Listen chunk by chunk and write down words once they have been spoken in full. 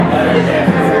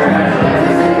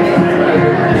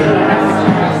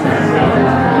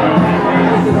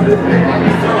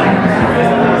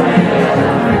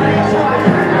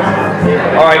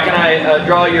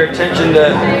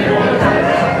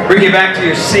get back to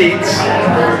your seats.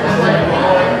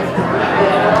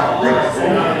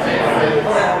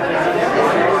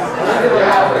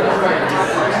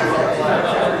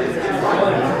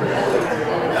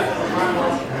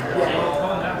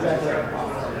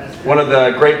 One of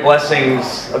the great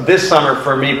blessings of this summer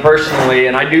for me personally,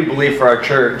 and I do believe for our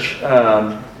church,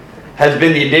 has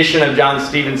been the addition of John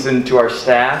Stevenson to our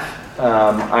staff.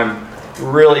 I'm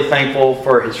really thankful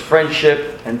for his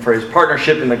friendship and for his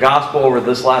partnership in the gospel over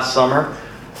this last summer.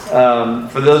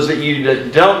 For those of you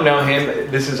that don't know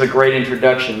him, this is a great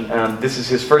introduction. This is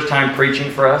his first time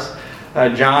preaching for us.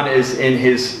 John is in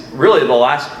his, really the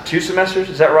last 2 semesters,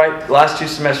 is that right? The last 2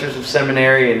 semesters of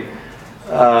seminary,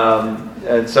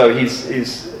 and so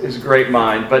he's a great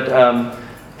mind. But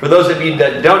for those of you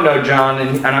that don't know John,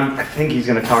 and I think he's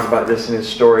going to talk about this in his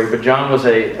story, but John was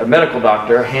a medical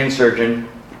doctor, a hand surgeon,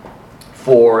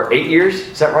 for 8 years.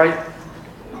 Is that right?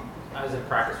 I was in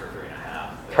practice for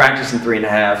 3.5. Practice in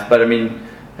 3.5, but I mean,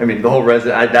 the whole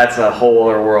that's a whole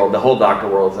other world. The whole doctor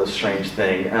world is a strange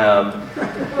thing. And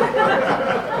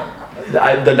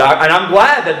I'm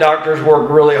glad that doctors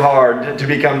work really hard to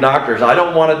become doctors. I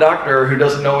don't want a doctor who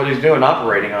doesn't know what he's doing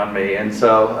operating on me. And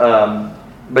so,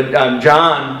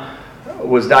 John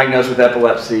was diagnosed with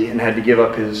epilepsy and had to give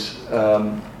up his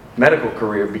medical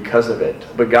career because of it.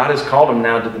 But God has called him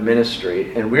now to the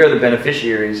ministry, and we are the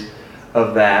beneficiaries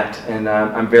of that. And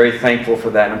I'm very thankful for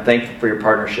that. I'm thankful for your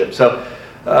partnership. So,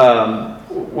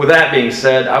 with that being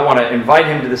said, I want to invite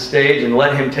him to the stage and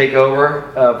let him take over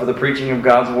for the preaching of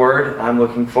God's Word. I'm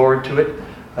looking forward to it.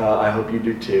 I hope you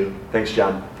do too. Thanks,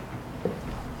 John.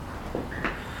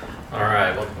 All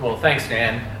right. Well, thanks,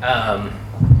 Dan.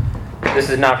 This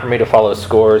is not for me to follow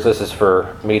scores. This is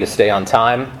for me to stay on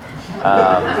time.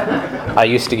 I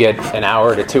used to get an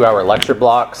hour to 2 hour lecture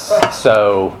blocks,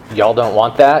 so y'all don't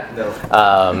want that.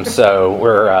 No. So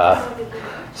we're.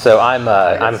 So I'm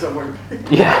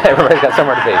yeah, everybody's got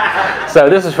somewhere to be. So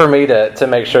this is for me to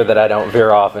make sure that I don't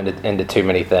veer off into too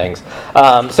many things.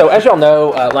 So as y'all know,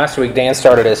 last week Dan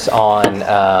started us on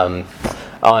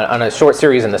a short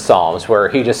series in the Psalms where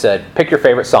he just said, pick your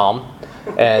favorite Psalm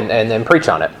and then preach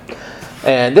on it.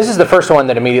 And this is the first one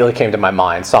that immediately came to my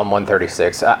mind, Psalm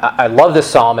 136. I love this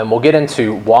Psalm, and we'll get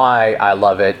into why I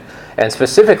love it. And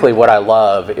specifically what I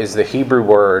love is the Hebrew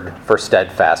word for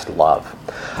steadfast love.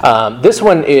 This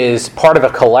one is part of a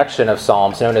collection of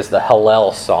Psalms known as the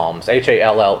Hallel Psalms,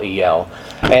 Hallel.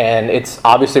 And it's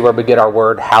obviously where we get our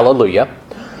word hallelujah.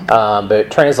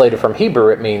 But translated from Hebrew,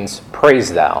 it means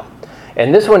praise thou.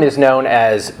 And this one is known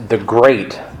as the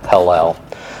Great Hallel.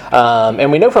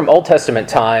 And we know from Old Testament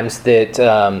times that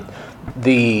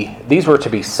these were to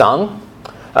be sung.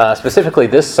 Specifically,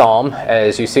 this psalm,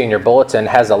 as you see in your bulletin,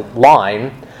 has a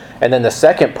line, and then the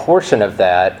second portion of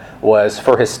that was,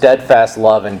 for his steadfast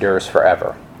love endures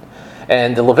forever.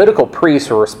 And the Levitical priests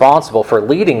were responsible for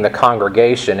leading the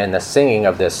congregation in the singing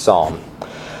of this psalm.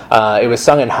 It was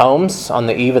sung in homes on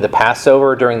the eve of the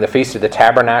Passover during the Feast of the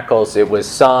Tabernacles. It was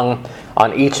sung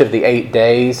on each of the 8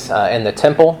 days in the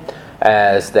temple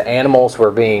as the animals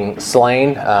were being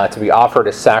slain to be offered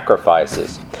as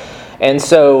sacrifices. And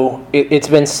so it's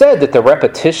been said that the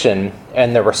repetition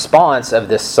and the response of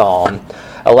this psalm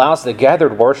allows the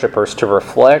gathered worshipers to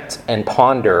reflect and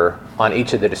ponder on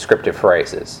each of the descriptive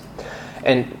phrases.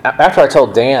 And after I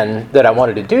told Dan that I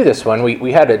wanted to do this one,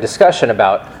 we had a discussion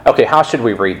about, okay, how should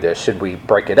we read this? Should we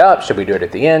break it up? Should we do it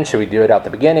at the end? Should we do it at the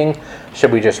beginning?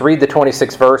 Should we just read the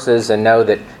 26 verses and know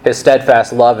that his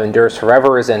steadfast love endures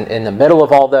forever is in the middle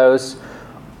of all those?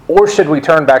 Or should we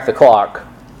turn back the clock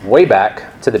way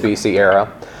back to the BC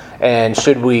era, and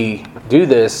should we do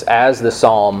this as the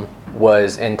psalm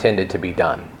was intended to be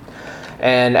done?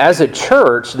 And as a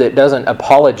church that doesn't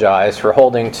apologize for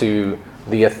holding to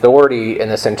the authority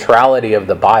and the centrality of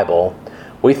the Bible,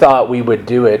 we thought we would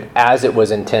do it as it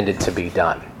was intended to be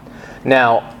done.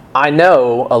 Now, I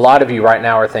know a lot of you right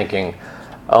now are thinking,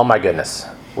 oh my goodness,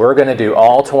 we're going to do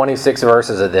all 26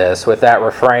 verses of this with that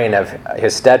refrain of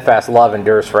his steadfast love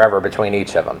endures forever between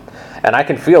each of them. And I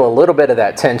can feel a little bit of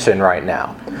that tension right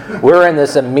now. We're in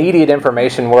this immediate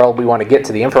information world. We want to get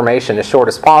to the information as short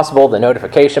as possible. The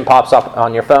notification pops up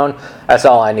on your phone. That's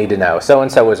all I need to know.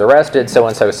 So-and-so was arrested.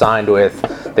 So-and-so signed with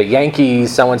the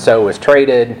Yankees. So-and-so was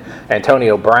traded.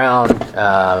 Antonio Brown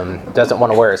doesn't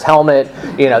want to wear his helmet.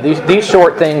 You know, these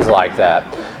short things like that.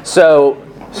 So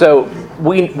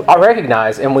we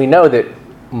recognize and we know that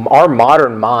our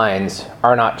modern minds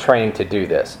are not trained to do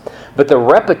this. But the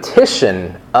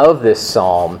repetition of this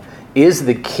psalm is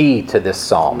the key to this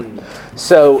psalm.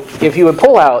 So if you would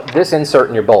pull out this insert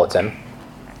in your bulletin,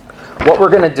 what we're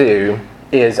going to do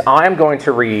is I'm going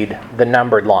to read the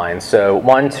numbered lines. So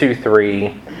 1, 2,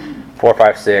 3, 4,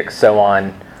 5, 6, so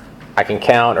on. I can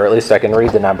count, or at least I can read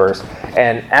the numbers.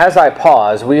 And as I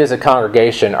pause, we as a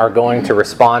congregation are going to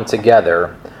respond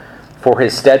together, for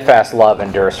his steadfast love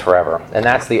endures forever. And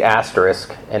that's the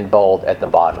asterisk in bold at the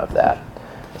bottom of that.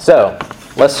 So,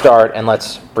 let's start and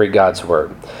let's read God's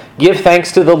word. Give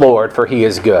thanks to the Lord, for he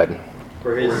is good.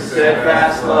 For his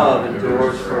steadfast love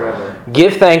endures forever.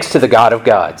 Give thanks to the God of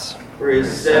gods. For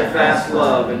his steadfast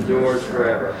love endures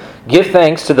forever. Give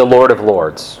thanks to the Lord of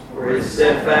lords. For his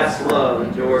steadfast love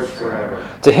endures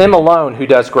forever. To him alone who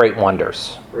does great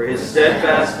wonders. For his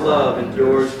steadfast love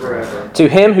endures forever. To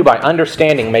him who by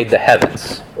understanding made the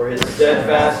heavens. For his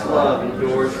steadfast love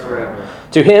endures forever.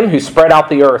 To him who spread out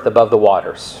the earth above the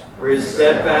waters. For his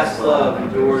steadfast love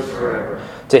endures forever.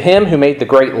 To him who made the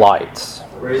great lights.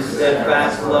 For his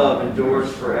steadfast love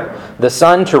endures forever. The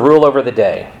sun to rule over the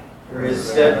day. For his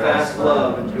steadfast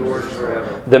love endures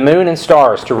forever. The moon and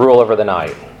stars to rule over the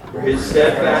night. For his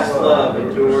steadfast love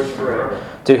endures forever.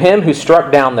 To him who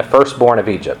struck down the firstborn of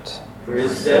Egypt. For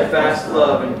his steadfast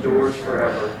love endures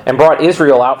forever. And brought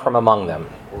Israel out from among them.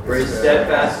 For his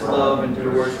steadfast love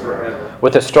endures forever.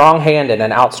 With a strong hand and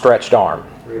an outstretched arm.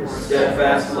 For his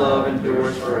steadfast love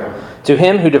endures forever. To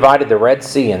him who divided the Red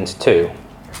Sea into two.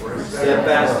 For his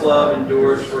steadfast love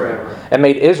endures forever. And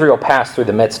made Israel pass through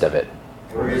the midst of it.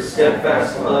 For his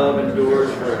steadfast love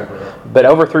endures forever. But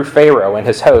overthrew Pharaoh and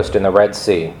his host in the Red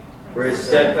Sea. For his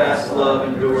steadfast love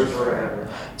endures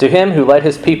forever. To him who led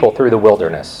his people through the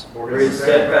wilderness. For his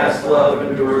steadfast love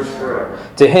endures forever.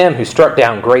 To him who struck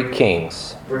down great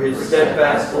kings. For his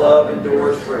steadfast love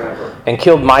endures forever. And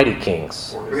killed mighty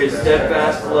kings. For his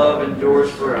steadfast love endures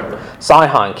forever.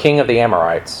 Sihon, king of the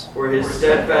Amorites. For his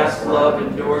steadfast love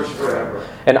endures forever.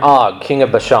 And Og, king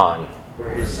of Bashan. For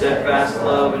his steadfast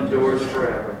love endures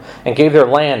forever. And gave their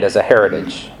land as a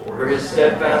heritage. For his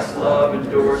steadfast love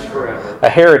endures forever. A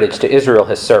heritage to Israel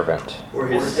his servant. For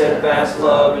his steadfast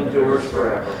love endures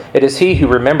forever. It is he who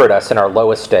remembered us in our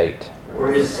low estate.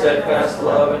 For his steadfast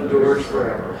love endures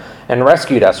forever. And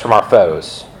rescued us from our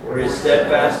foes. For his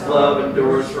steadfast love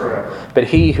endures forever. But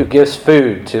he who gives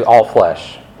food to all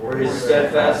flesh. For his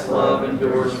steadfast love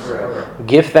endures forever.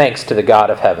 Give thanks to the God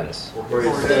of heavens. For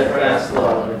his steadfast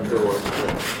love endures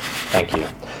forever. Thank you.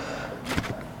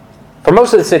 For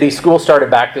most of the city, school started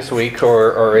back this week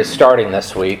or is starting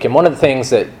this week. And one of the things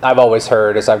that I've always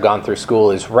heard as I've gone through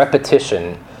school is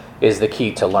repetition is the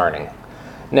key to learning.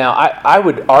 Now, I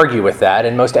would argue with that,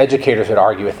 and most educators would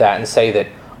argue with that and say that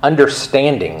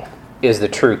understanding is the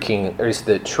true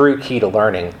key to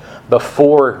learning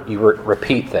before you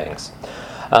repeat things.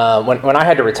 When I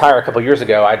had to retire a couple years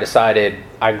ago, I decided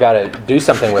I've got to do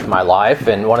something with my life,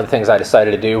 and one of the things I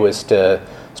decided to do was to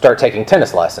start taking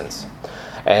tennis lessons.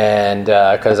 And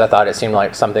because I thought it seemed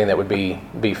like something that would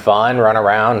be fun, run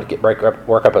around,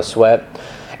 work up a sweat.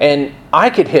 And I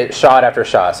could hit shot after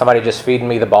shot. Somebody just feeding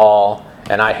me the ball,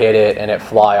 and I hit it, and it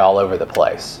fly all over the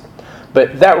place.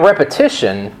 But that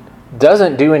repetition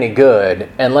doesn't do any good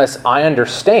unless I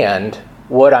understand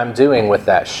what I'm doing with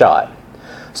that shot.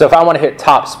 So if I want to hit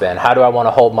topspin, how do I want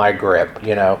to hold my grip?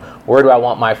 Where do I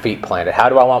want my feet planted? How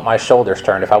do I want my shoulders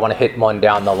turned if I want to hit one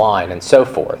down the line, and so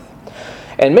forth.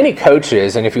 And many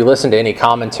coaches, and if you listen to any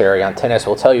commentary on tennis,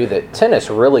 will tell you that tennis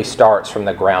really starts from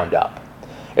the ground up.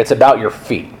 It's about your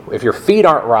feet. If your feet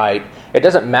aren't right, it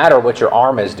doesn't matter what your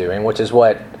arm is doing, which is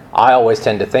what I always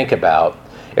tend to think about.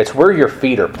 It's where your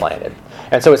feet are planted.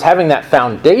 And so it's having that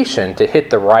foundation to hit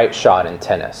the right shot in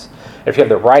tennis. If you have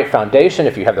the right foundation,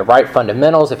 if you have the right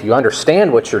fundamentals, if you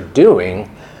understand what you're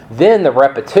doing, then the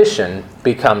repetition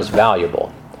becomes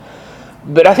valuable.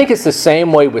 But I think it's the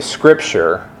same way with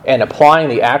Scripture and applying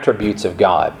the attributes of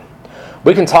God.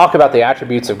 We can talk about the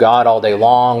attributes of God all day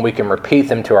long. We can repeat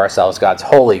them to ourselves. God's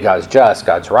holy, God's just,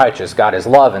 God's righteous, God is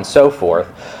love, and so forth.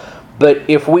 But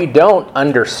if we don't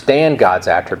understand God's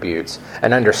attributes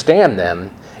and understand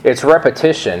them, it's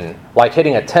repetition, like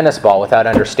hitting a tennis ball without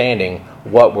understanding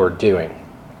what we're doing.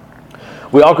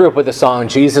 We all grew up with the song,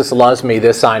 "Jesus loves me,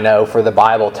 this I know, for the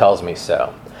Bible tells me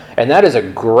so." And that is a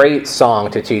great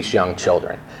song to teach young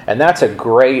children. And that's a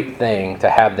great thing to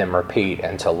have them repeat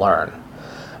and to learn.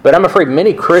 But I'm afraid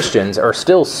many Christians are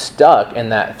still stuck in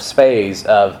that phase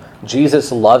of,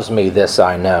 Jesus loves me, this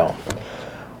I know.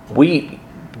 We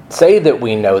say that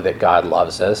we know that God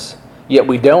loves us, yet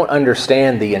we don't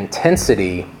understand the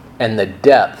intensity and the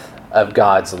depth of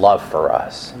God's love for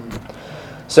us.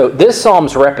 So this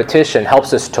psalm's repetition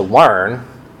helps us to learn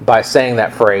by saying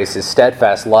that phrase, his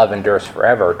steadfast love endures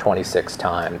forever, 26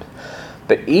 times.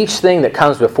 But each thing that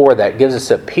comes before that gives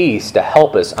us a piece to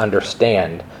help us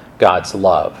understand God's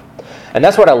love. And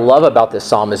that's what I love about this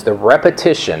psalm, is the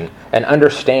repetition and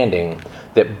understanding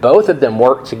that both of them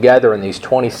work together in these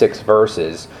 26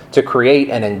 verses to create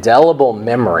an indelible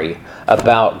memory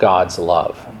about God's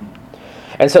love.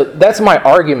 And so that's my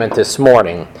argument this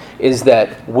morning, is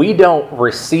that we don't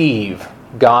receive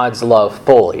God's love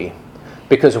fully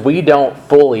because we don't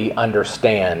fully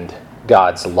understand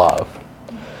God's love.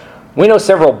 We know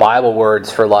several Bible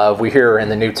words for love. We hear in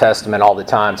the New Testament all the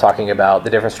time talking about the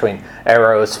difference between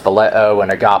eros, phileo,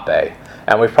 and agape.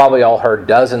 And we've probably all heard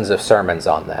dozens of sermons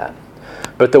on that.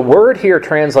 But the word here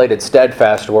translated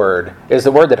steadfast word is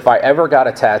the word that if I ever got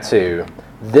a tattoo,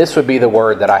 this would be the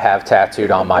word that I have tattooed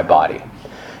on my body.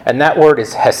 And that word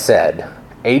is hesed,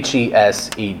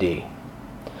 H-E-S-E-D.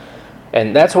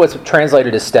 And that's what's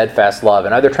translated as steadfast love.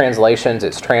 In other translations,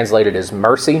 it's translated as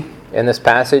mercy. In this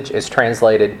passage, it's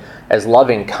translated as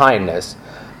loving kindness.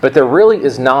 But there really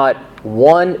is not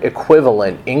one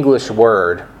equivalent English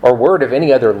word or word of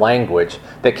any other language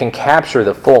that can capture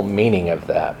the full meaning of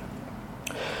that.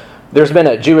 There's been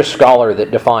a Jewish scholar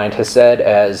that defined hesed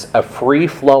as a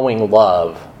free-flowing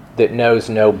love that knows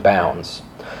no bounds.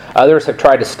 Others have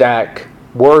tried to stack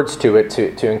words to it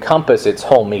to encompass its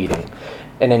whole meaning.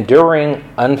 An enduring,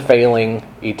 unfailing,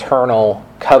 eternal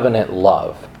covenant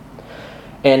love.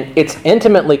 And it's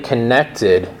intimately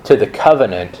connected to the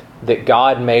covenant that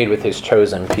God made with his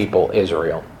chosen people,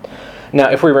 Israel.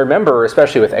 Now, if we remember,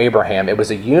 especially with Abraham, it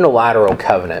was a unilateral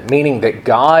covenant, meaning that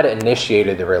God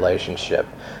initiated the relationship.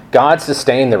 God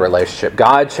sustained the relationship.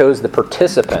 God chose the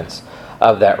participants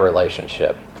of that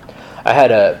relationship. I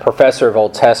had a professor of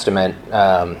Old Testament,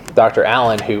 Dr.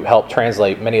 Allen, who helped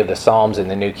translate many of the Psalms in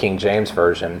the New King James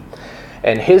Version.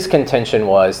 And his contention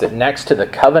was that next to the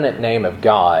covenant name of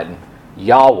God,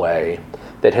 Yahweh,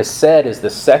 that hesed is the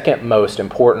second most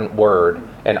important word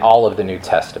in all of the New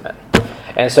Testament.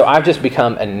 And so I've just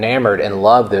become enamored and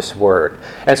love this word.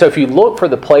 And so if you look for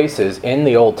the places in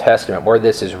the Old Testament where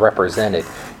this is represented,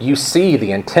 you see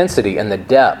the intensity and the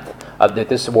depth that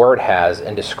this word has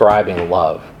in describing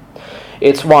love.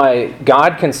 It's why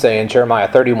God can say in Jeremiah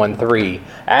 31:3,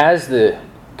 as the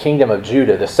kingdom of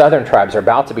Judah, the southern tribes, are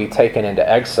about to be taken into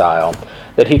exile,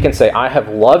 that he can say, I have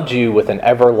loved you with an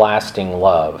everlasting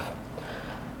love.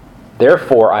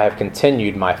 Therefore, I have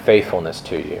continued my faithfulness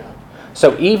to you.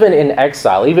 So even in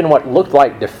exile, even what looked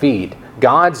like defeat,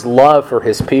 God's love for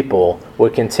his people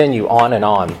would continue on and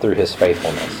on through his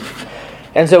faithfulness.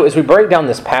 And so as we break down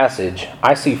this passage,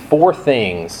 I see four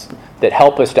things that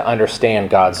help us to understand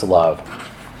God's love.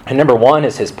 And number one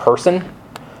is his person.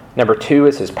 Number two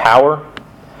is his power.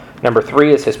 Number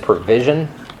three is his provision.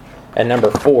 And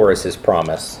number four is his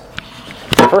promise.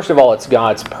 First of all, it's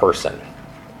God's person.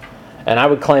 And I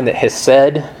would claim that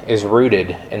hesed is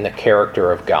rooted in the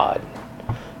character of God.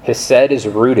 Hesed is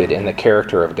rooted in the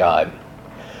character of God.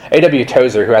 A.W.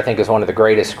 Tozer, who I think is one of the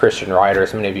greatest Christian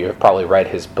writers, many of you have probably read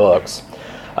his books,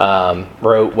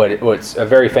 wrote what's a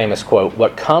very famous quote,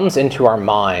 "What comes into our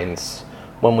minds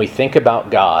when we think about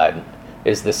God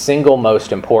is the single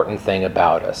most important thing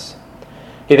about us."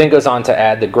 He then goes on to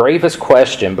add, "The gravest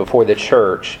question before the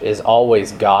church is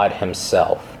always God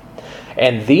himself.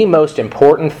 And the most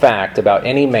important fact about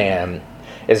any man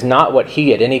is not what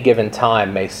he at any given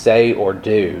time may say or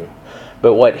do,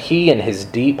 but what he in his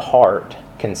deep heart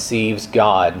conceives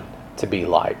God to be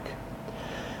like."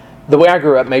 The way I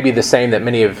grew up may be the same that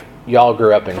many of y'all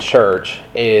grew up in church.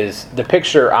 Is the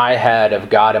picture I had of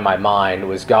God in my mind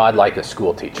was God like a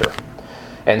school teacher.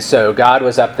 And so God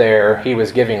was up there, he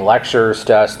was giving lectures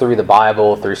to us through the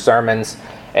Bible, through sermons,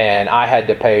 and I had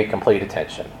to pay complete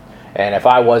attention. And if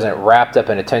I wasn't wrapped up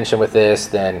in attention with this,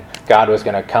 then God was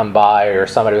going to come by, or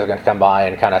somebody was going to come by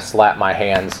and kind of slap my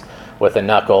hands with a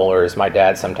knuckle, or as my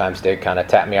dad sometimes did, kind of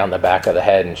tap me on the back of the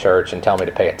head in church and tell me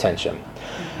to pay attention.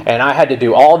 And I had to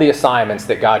do all the assignments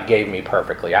that God gave me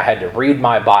perfectly. I had to read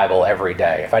my Bible every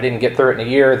day. If I didn't get through it in a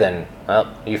year, then, well,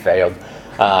 you failed.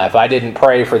 If I didn't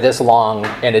pray for this long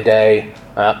in a day,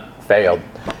 failed.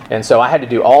 And so I had to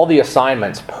do all the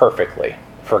assignments perfectly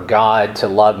for God to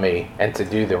love me and to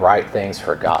do the right things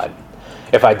for God.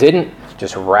 If I didn't,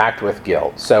 just racked with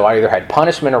guilt. So I either had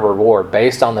punishment or reward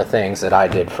based on the things that I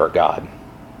did for God.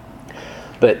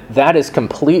 But that is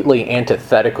completely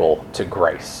antithetical to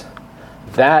grace.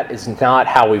 That is not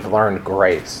how we've learned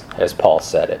grace, as Paul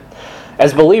said it.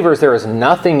 As believers, there is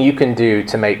nothing you can do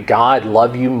to make God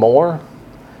love you more.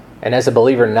 And as a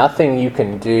believer, nothing you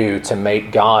can do to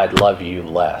make God love you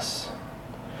less.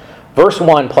 Verse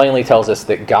 1 plainly tells us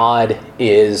that God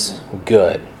is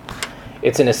good.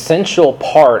 It's an essential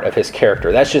part of his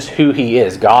character. That's just who he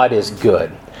is. God is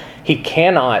good. He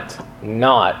cannot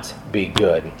not be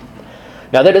good.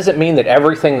 Now, that doesn't mean that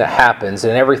everything that happens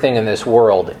and everything in this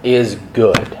world is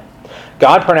good.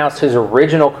 God pronounced his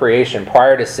original creation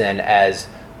prior to sin as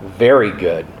very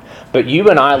good. But you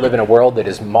and I live in a world that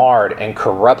is marred and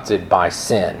corrupted by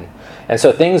sin. And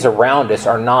so things around us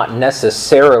are not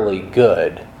necessarily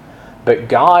good. But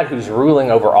God, who's ruling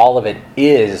over all of it,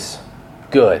 is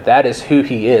good. That is who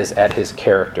he is at his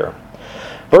character.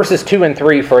 Verses 2 and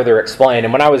 3 further explain,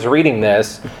 and when I was reading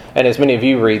this, and as many of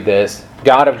you read this,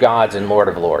 God of gods and Lord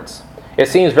of lords. It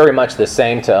seems very much the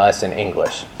same to us in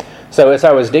English. So as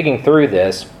I was digging through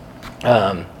this,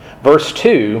 verse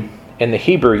 2 in the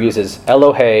Hebrew uses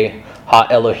Elohe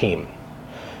ha-Elohim.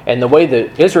 And the way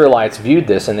the Israelites viewed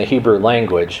this in the Hebrew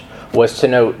language was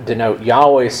to denote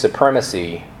Yahweh's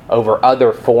supremacy over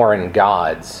other foreign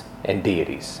gods and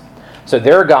deities. So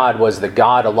their God was the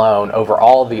God alone over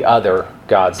all the other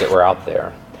gods that were out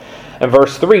there. And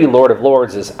verse 3, Lord of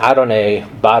Lords, is Adonai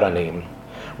Badonim,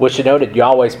 which denoted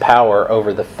Yahweh's power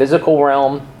over the physical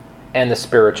realm and the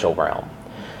spiritual realm.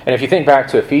 And if you think back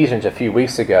to Ephesians a few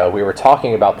weeks ago, we were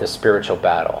talking about this spiritual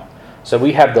battle. So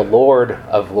we have the Lord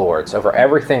of Lords over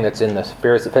everything that's in the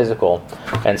physical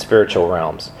and spiritual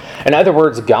realms. In other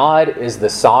words, God is the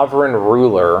sovereign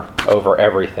ruler over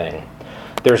everything.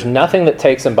 There's nothing that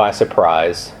takes him by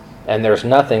surprise, and there's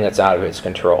nothing that's out of his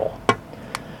control.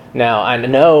 Now, I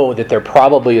know that there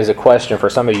probably is a question for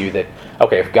some of you that,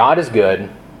 okay, if God is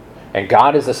good, and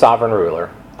God is the sovereign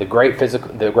ruler, the great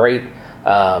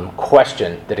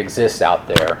question that exists out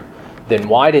there, then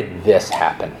why did this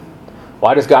happen?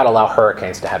 Why does God allow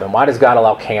hurricanes to happen? Why does God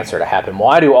allow cancer to happen?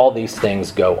 Why do all these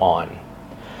things go on?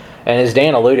 And as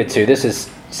Dan alluded to, this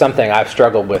is something I've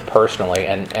struggled with personally,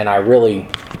 and I really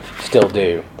still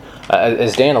do.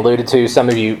 As Dan alluded to, some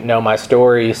of you know my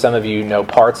story, some of you know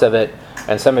parts of it,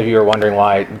 and some of you are wondering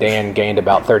why Dan gained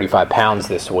about 35 pounds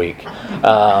this week.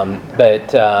 But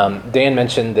Dan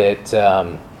mentioned that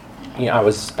I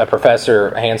was a professor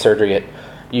of hand surgery at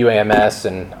UAMS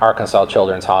and Arkansas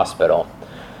Children's Hospital.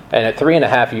 And at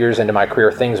 3.5 years into my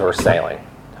career, things were sailing.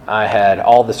 I had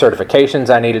all the certifications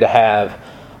I needed to have.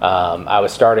 I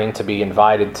was starting to be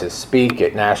invited to speak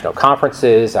at national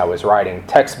conferences. I was writing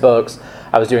textbooks.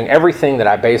 I was doing everything that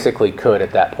I basically could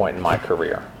at that point in my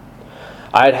career.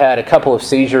 I had had a couple of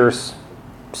seizures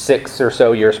 6 or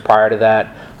so years prior to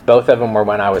that. Both of them were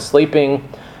when I was sleeping,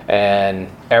 and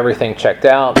everything checked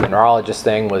out. The neurologist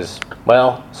thing was,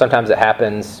 well, sometimes it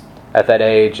happens. At that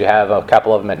age, you have a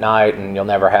couple of them at night, and you'll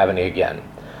never have any again.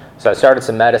 So I started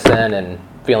some medicine and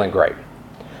feeling great.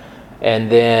 And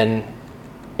then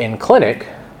in clinic,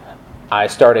 I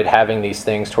started having these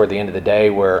things toward the end of the day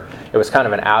where it was kind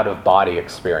of an out-of-body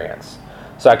experience.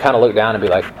 So I kind of looked down and be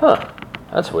like,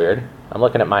 that's weird. I'm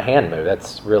looking at my hand move.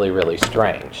 That's really, really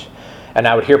strange. And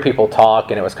I would hear people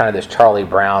talk, and it was kind of this Charlie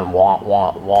Brown wah,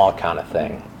 wah, wah kind of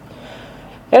thing.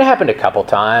 It happened a couple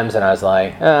times, and I was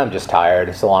like, I'm just tired.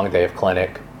 It's a long day of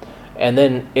clinic. And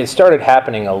then it started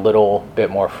happening a little bit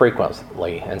more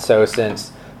frequently. And so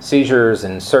since seizures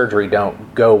and surgery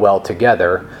don't go well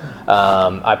together,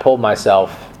 I pulled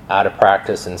myself out of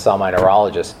practice and saw my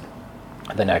neurologist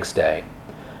the next day.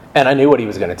 And I knew what he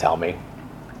was going to tell me.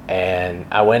 And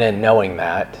I went in knowing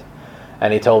that.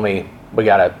 And he told me,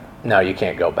 no, you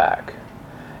can't go back.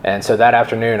 And so that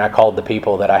afternoon, I called the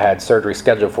people that I had surgery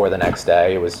scheduled for the next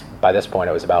day. By this point,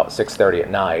 it was about 6:30 at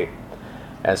night.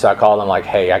 And so I called them like,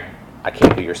 hey, I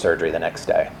can't do your surgery the next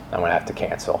day. I'm going to have to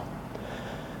cancel.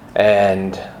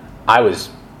 And I was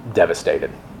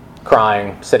devastated,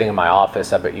 crying, sitting in my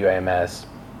office up at UAMS,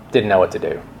 didn't know what to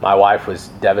do. My wife was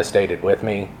devastated with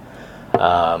me.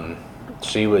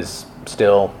 She was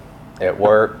still at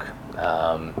work,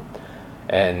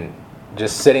 and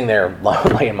just sitting there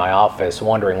lonely in my office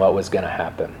wondering what was going to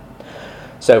happen.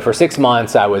 So for 6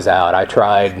 months I was out. I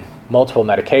tried multiple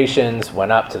medications, went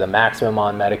up to the maximum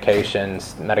on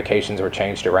medications. Medications were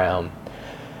changed around.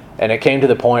 And it came to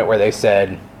the point where they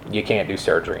said, you can't do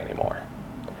surgery anymore.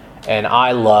 And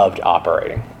I loved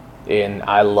operating. And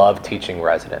I loved teaching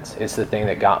residents. It's the thing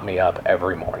that got me up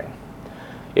every morning.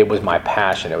 It was my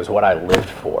passion. It was what I lived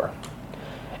for.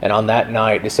 And on that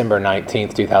night, December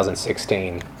 19th,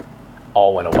 2016,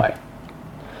 all went away.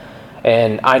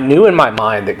 And I knew in my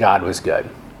mind that God was good.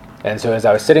 And so as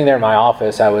I was sitting there in my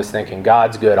office, I was thinking,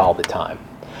 God's good all the time.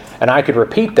 And I could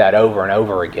repeat that over and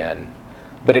over again.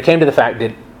 But it came to the fact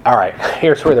that, all right,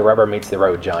 here's where the rubber meets the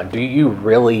road, John. Do you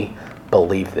really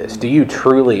believe this? Do you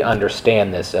truly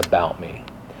understand this about me?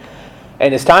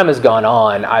 And as time has gone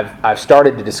on, I've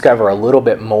started to discover a little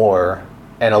bit more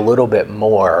and a little bit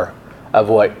more of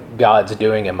what God's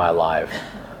doing in my life.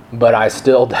 But I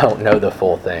still don't know the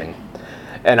full thing.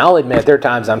 And I'll admit, there are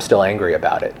times I'm still angry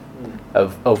about it.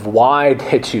 of why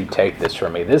did you take this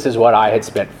from me? This is what I had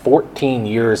spent 14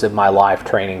 years of my life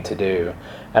training to do,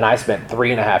 and I spent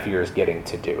 3.5 years getting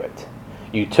to do it.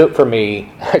 You took from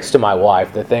me, next to my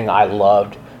wife, the thing I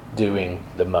loved doing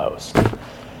the most.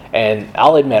 And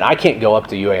I'll admit, I can't go up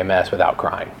to UAMS without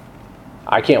crying.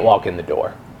 I can't walk in the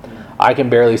door. I can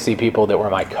barely see people that were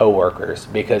my coworkers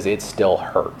because it still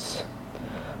hurts.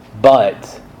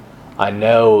 But I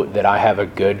know that I have a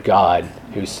good God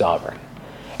who's sovereign.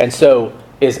 And so,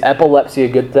 is epilepsy a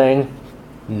good thing?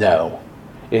 No.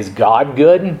 Is God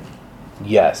good?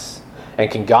 Yes.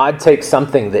 And can God take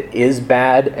something that is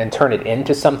bad and turn it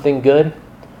into something good?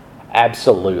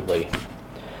 Absolutely.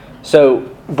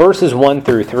 So, verses 1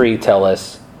 through 3 tell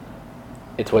us,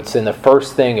 it's what's in the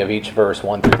first thing of each verse,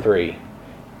 1 through 3,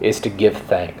 is to give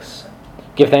thanks.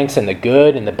 Give thanks in the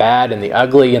good, and the bad, and the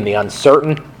ugly, and the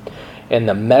uncertain, and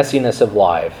the messiness of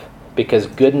life, because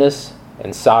goodness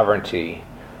and sovereignty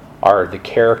are the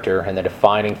character and the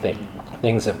defining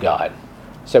things of God.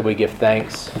 So we give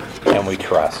thanks and we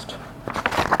trust.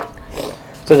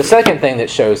 So the second thing that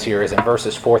shows here is in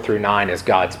verses 4 through 9 is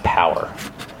God's power.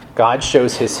 God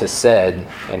shows his hesed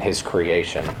in his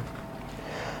creation.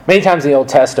 Many times in the Old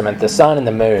Testament, the sun and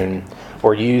the moon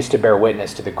were used to bear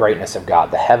witness to the greatness of God,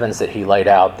 the heavens that he laid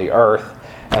out, the earth,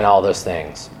 and all those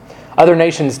things. Other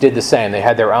nations did the same. They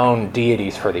had their own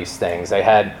deities for these things. They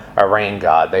had a rain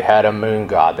god. They had a moon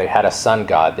god. They had a sun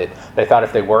god that they thought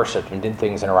if they worshipped and did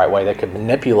things in the right way, they could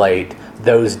manipulate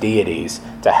those deities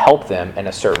to help them in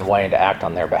a certain way and to act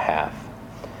on their behalf.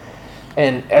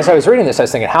 And as I was reading this, I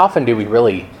was thinking, how often do we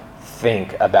really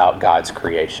think about God's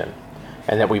creation?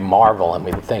 And that we marvel and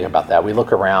we think about that. We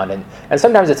look around, and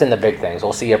sometimes it's in the big things.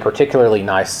 We'll see a particularly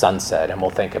nice sunset, and we'll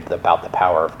think about the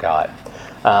power of God.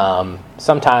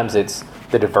 Sometimes it's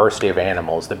the diversity of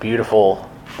animals, the beautiful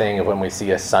thing of when we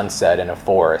see a sunset in a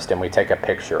forest and we take a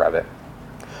picture of it.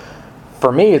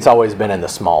 For me, it's always been in the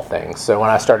small things. So when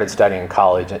I started studying in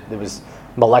college, it was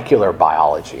molecular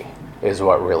biology is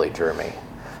what really drew me.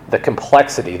 The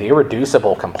complexity, the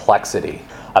irreducible complexity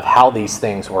of how these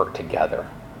things work together.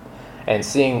 And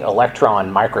seeing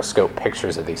electron microscope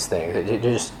pictures of these things, it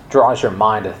just draws your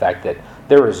mind to the fact that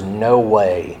there is no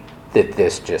way that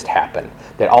this just happened.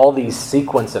 That all these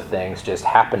sequence of things just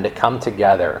happened to come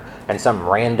together in some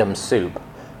random soup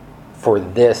for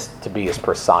this to be as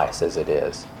precise as it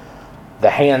is. The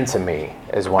hand to me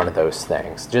is one of those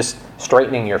things. Just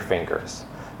straightening your fingers.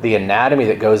 The anatomy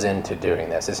that goes into doing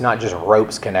this. It's not just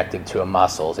ropes connected to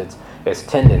muscles. It's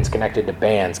tendons connected to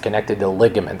bands, connected to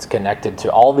ligaments, connected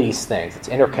to all these things. It's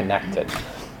interconnected.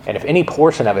 And if any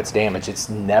portion of it's damaged, it's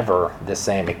never the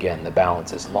same again. The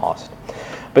balance is lost.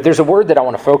 But there's a word that I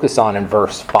want to focus on in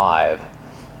verse 5,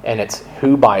 and it's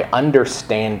who by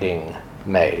understanding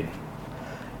made.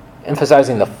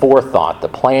 Emphasizing the forethought, the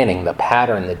planning, the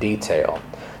pattern, the detail.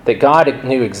 That God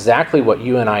knew exactly what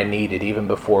you and I needed even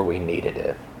before we needed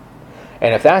it.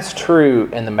 And if that's true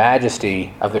in the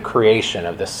majesty of the creation,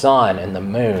 of the sun and the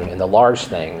moon and the large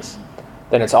things,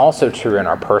 then it's also true in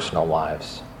our personal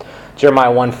lives.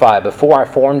 Jeremiah 1:5, before I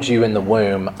formed you in the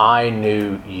womb, I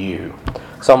knew you.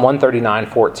 Psalm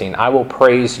 139:14, I will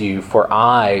praise you, for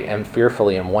I am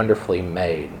fearfully and wonderfully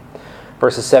made.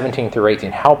 Verses 17 through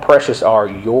 18, how precious are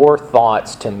your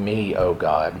thoughts to me, O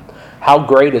God. How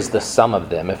great is the sum of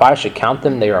them. If I should count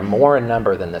them, they are more in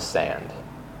number than the sand.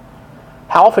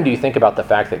 How often do you think about the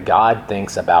fact that God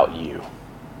thinks about you?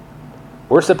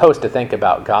 We're supposed to think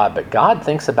about God, but God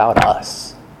thinks about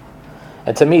us.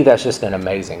 And to me, that's just an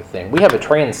amazing thing. We have a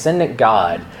transcendent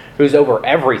God who's over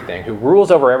everything, who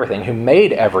rules over everything, who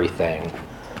made everything,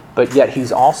 but yet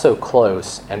he's also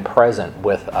close and present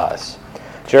with us.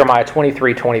 Jeremiah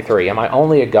 23:23, am I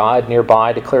only a God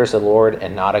nearby, declares the Lord,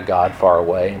 and not a God far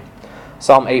away?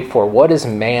 Psalm 8:4, what is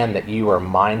man that you are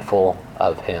mindful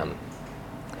of him?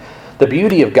 The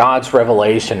beauty of God's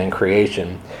revelation and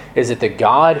creation is that the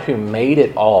God who made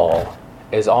it all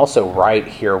is also right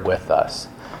here with us.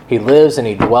 He lives and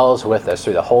he dwells with us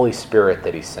through the Holy Spirit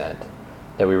that he sent,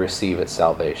 that we receive at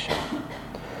salvation.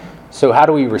 So how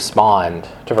do we respond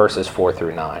to verses 4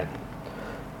 through 9?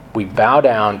 We bow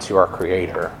down to our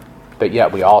Creator, but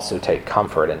yet we also take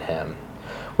comfort in him.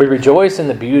 We rejoice in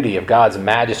the beauty of God's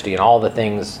majesty and all the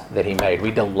things that he made.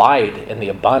 We delight in the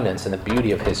abundance and the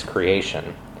beauty of his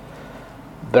creation.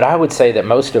 But I would say that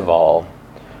most of all,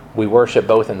 we worship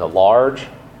both in the large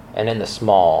and in the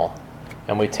small,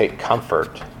 and we take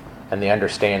comfort in the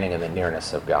understanding and the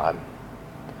nearness of God.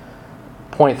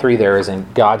 Point 3 there is in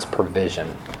God's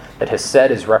provision, that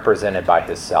hesed is represented by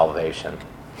his salvation.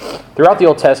 Throughout the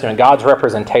Old Testament, God's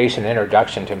representation and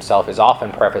introduction to himself is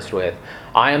often prefaced with,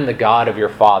 I am the God of your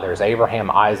fathers,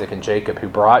 Abraham, Isaac, and Jacob, who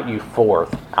brought you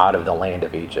forth out of the land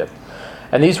of Egypt.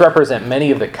 And these represent many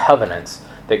of the covenants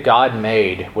that God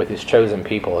made with his chosen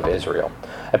people of Israel,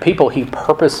 a people he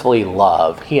purposefully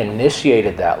loved. He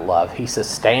initiated that love. He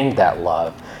sustained that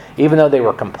love, even though they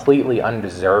were completely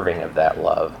undeserving of that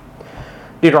love.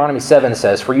 Deuteronomy 7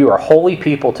 says, For you are holy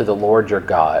people to the Lord your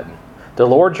God. The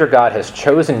Lord your God has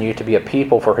chosen you to be a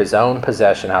people for his own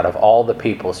possession out of all the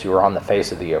peoples who are on the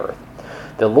face of the earth.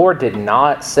 The Lord did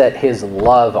not set his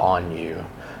love on you,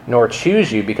 nor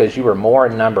choose you because you were more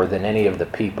in number than any of the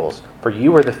peoples, for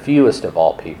you were the fewest of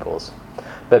all peoples.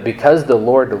 But because the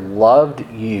Lord loved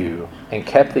you and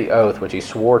kept the oath which he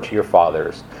swore to your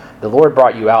fathers, the Lord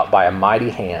brought you out by a mighty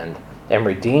hand and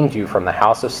redeemed you from the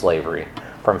house of slavery,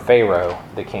 from Pharaoh,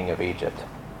 the king of Egypt.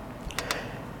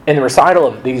 In the recital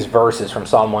of these verses from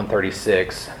Psalm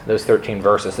 136, those 13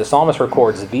 verses, the psalmist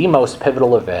records the most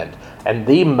pivotal event and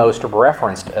the most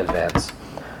referenced events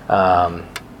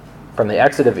from the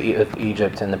exit of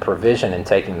Egypt and the provision in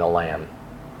taking the land.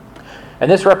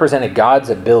 And this represented God's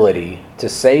ability to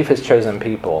save his chosen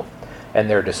people in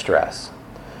their distress.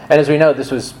 And as we know,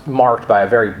 this was marked by a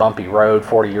very bumpy road,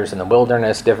 40 years in the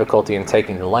wilderness, difficulty in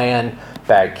taking the land,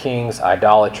 bad kings,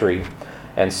 idolatry,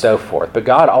 and so forth. But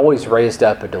God always raised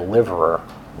up a deliverer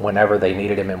whenever they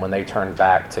needed him and when they turned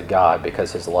back to God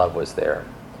because his love was there.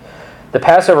 The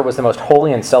Passover was the most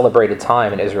holy and celebrated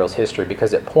time in Israel's history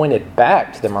because it pointed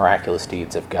back to the miraculous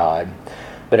deeds of God,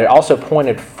 but it also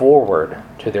pointed forward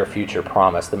to their future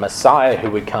promise, the Messiah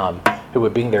who would come, who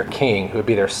would be their king, who would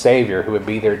be their savior, who would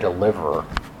be their deliverer.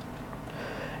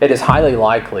 It is highly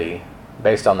likely,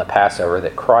 based on the Passover,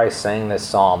 that Christ sang this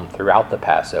psalm throughout the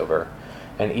Passover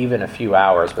and even a few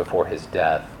hours before his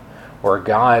death, where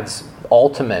God's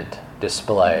ultimate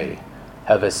display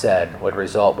of his Hesed would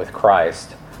result with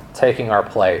Christ taking our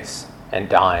place and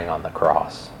dying on the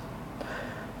cross.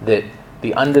 That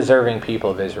the undeserving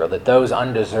people of Israel, that those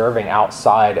undeserving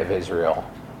outside of Israel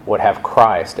would have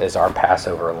Christ as our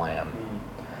Passover lamb.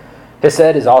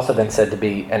 Hesed has also been said to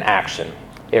be an action.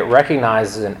 It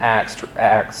recognizes and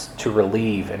acts to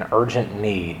relieve an urgent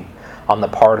need on the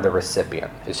part of the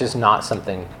recipient. It's just not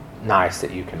something nice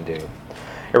that you can do.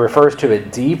 It refers to a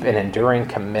deep and enduring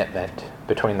commitment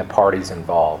between the parties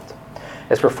involved.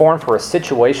 It's performed for a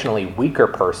situationally weaker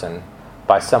person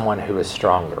by someone who is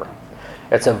stronger.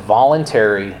 It's a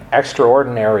voluntary,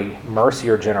 extraordinary mercy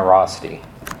or generosity,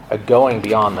 a going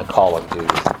beyond the call of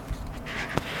duty.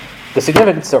 The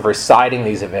significance of reciting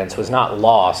these events was not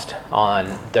lost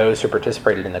on those who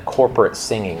participated in the corporate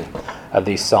singing of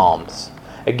these psalms.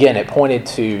 Again, it pointed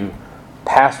to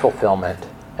past fulfillment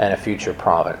and a future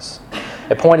promise.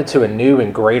 It pointed to a new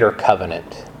and greater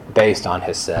covenant based on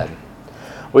Hesed.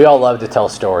 We all love to tell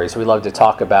stories. We love to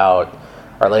talk about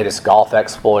our latest golf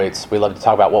exploits. We love to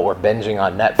talk about what we're binging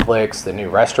on Netflix, the new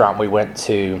restaurant we went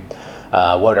to,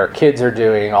 what our kids are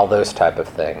doing, all those type of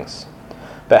things.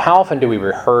 But how often do we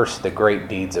rehearse the great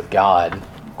deeds of God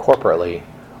corporately,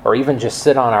 or even just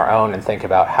sit on our own and think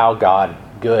about how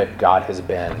good God has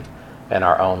been in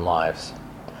our own lives?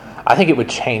 I think it would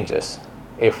change us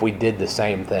if we did the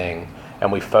same thing and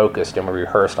we focused and we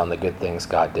rehearsed on the good things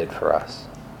God did for us.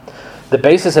 The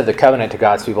basis of the covenant to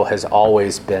God's people has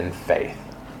always been faith.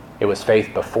 It was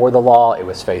faith before the law, it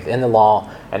was faith in the law,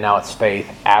 and now it's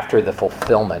faith after the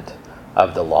fulfillment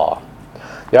of the law.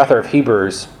 The author of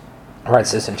Hebrews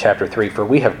writes this in chapter 3, For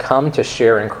we have come to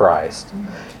share in Christ,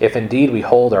 if indeed we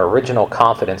hold our original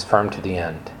confidence firm to the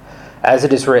end. As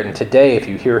it is written, Today, if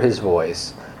you hear his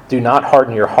voice, do not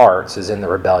harden your hearts as in the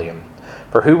rebellion.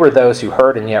 For who were those who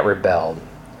heard and yet rebelled?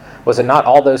 Was it not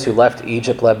all those who left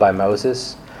Egypt led by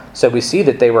Moses? So we see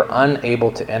that they were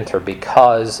unable to enter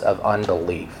because of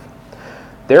unbelief.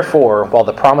 Therefore, while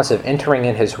the promise of entering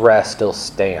in his rest still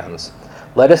stands,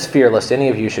 let us fear lest any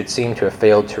of you should seem to have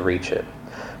failed to reach it.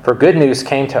 For good news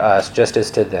came to us just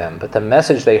as to them, but the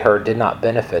message they heard did not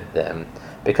benefit them,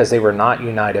 because they were not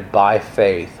united by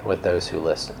faith with those who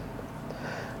listened.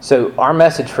 So our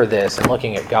message for this, and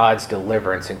looking at God's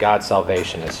deliverance and God's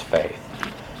salvation, is faith.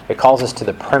 It calls us to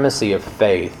the primacy of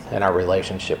faith in our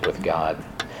relationship with God.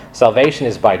 Salvation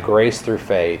is by grace through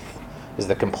faith, is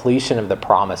the completion of the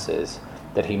promises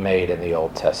that he made in the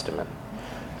Old Testament.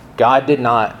 God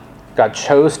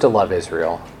chose to love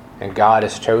Israel, and God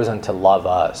has chosen to love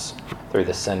us through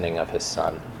the sending of his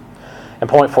Son. And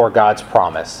point 4, God's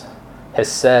promise.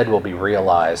 Hesed will be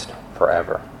realized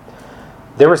forever.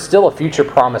 There was still a future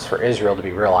promise for Israel to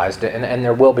be realized, and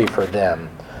there will be for them.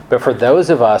 But for those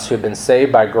of us who have been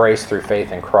saved by grace through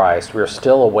faith in Christ, we are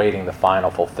still awaiting the final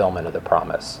fulfillment of the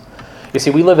promise. You see,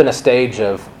 we live in a stage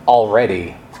of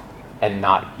already and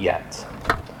not yet.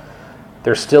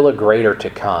 There's still a greater to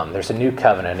come. There's a new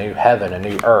covenant, a new heaven, a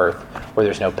new earth, where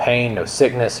there's no pain, no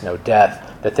sickness, no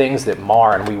death. The things that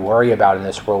mar and we worry about in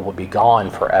this world will be gone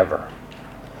forever.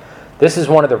 This is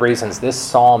one of the reasons this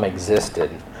psalm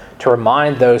existed, to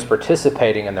remind those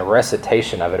participating in the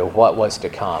recitation of it of what was to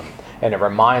come. And it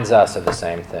reminds us of the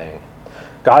same thing.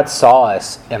 God saw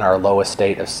us in our lowest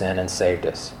state of sin and saved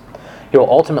us. He will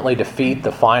ultimately defeat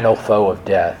the final foe of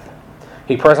death.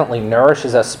 He presently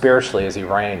nourishes us spiritually as he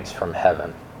reigns from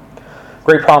heaven.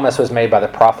 Great promise was made by the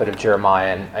prophet of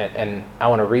Jeremiah, and I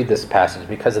want to read this passage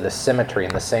because of the symmetry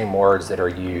and the same words that are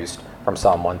used from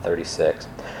Psalm 136.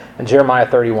 In Jeremiah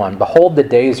 31, "Behold, the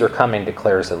days are coming,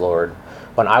 declares the Lord,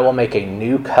 when I will make a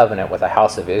new covenant with the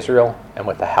house of Israel and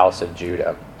with the house of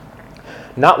Judah.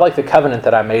 Not like the covenant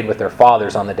that I made with their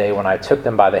fathers on the day when I took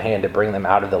them by the hand to bring them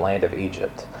out of the land of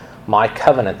Egypt, my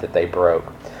covenant that they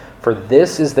broke. For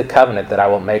this is the covenant that I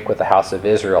will make with the house of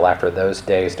Israel after those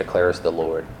days, declares the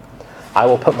Lord. I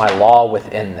will put my law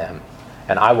within them,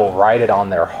 and I will write it on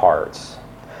their hearts.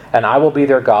 And I will be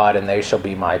their God, and they shall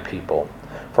be my people.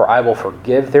 For I will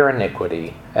forgive their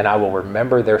iniquity, and I will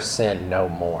remember their sin no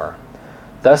more.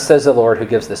 Thus says the Lord, who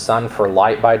gives the sun for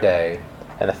light by day,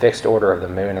 and the fixed order of the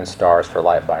moon and stars for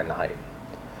light by night."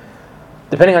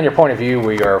 Depending on your point of view,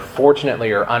 we are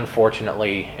fortunately or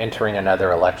unfortunately entering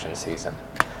another election season.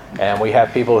 And we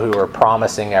have people who are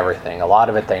promising everything. A lot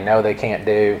of it they know they can't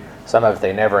do. Some of it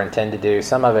they never intend to do.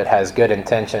 Some of it has good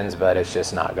intentions, but it's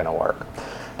just not going to work.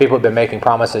 People have been making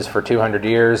promises for 200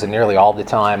 years, and nearly all the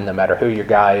time, no matter who your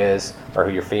guy is or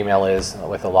who your female is,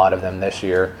 with a lot of them this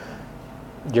year,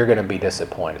 you're going to be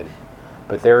disappointed.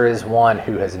 But there is one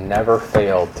who has never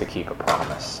failed to keep a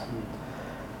promise.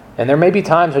 And there may be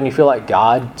times when you feel like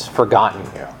God's forgotten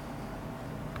you.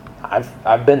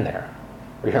 I've been there.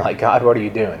 Where you're like, God, what are you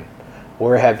doing?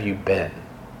 Where have you been?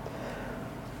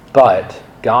 But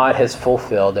God has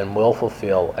fulfilled and will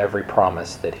fulfill every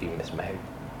promise that he has made.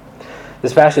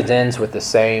 This passage ends with the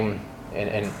same,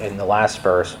 in the last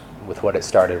verse, with what it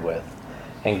started with.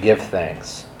 And give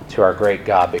thanks to our great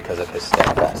God because of his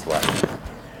steadfast love.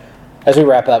 As we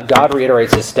wrap up, God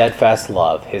reiterates his steadfast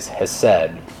love, his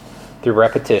hesed, through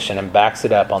repetition, and backs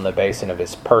it up on the basis of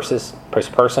his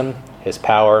person, his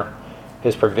power,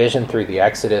 his provision through the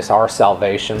Exodus, our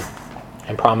salvation,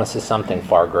 and promises something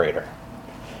far greater.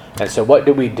 And so what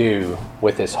do we do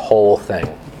with this whole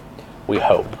thing? We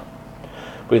hope.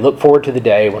 We look forward to the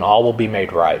day when all will be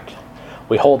made right.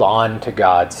 We hold on to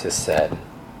God's hesed.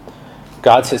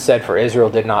 God's hesed for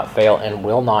Israel did not fail and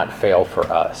will not fail for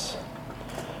us.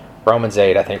 Romans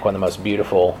 8, I think one of the most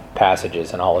beautiful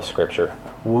passages in all of Scripture.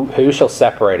 Who shall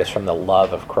separate us from the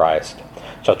love of Christ?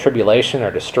 Shall tribulation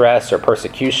or distress or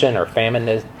persecution or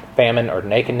famine or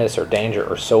nakedness or danger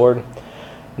or sword?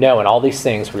 No, in all these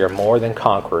things we are more than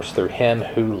conquerors through him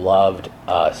who loved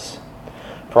us.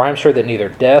 For I am sure that neither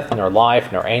death, nor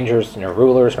life, nor angels, nor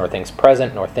rulers, nor things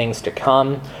present, nor things to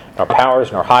come, nor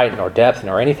powers, nor height, nor depth,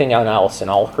 nor anything else in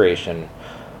all creation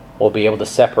will be able to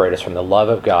separate us from the love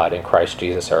of God in Christ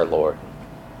Jesus our Lord.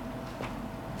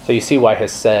 So you see why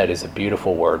hesed is a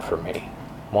beautiful word for me.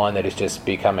 One that has just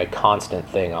become a constant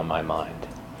thing on my mind.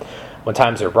 When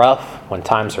times are rough, when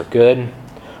times are good,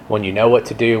 when you know what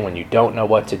to do, when you don't know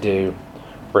what to do,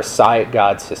 recite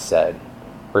God's hesed.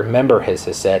 Remember his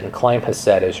hesed and claim hesed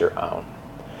as your own.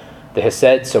 The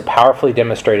hesed so powerfully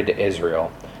demonstrated to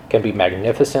Israel can be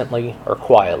magnificently or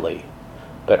quietly,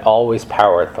 but always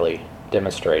powerfully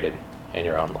demonstrated in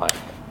your own life.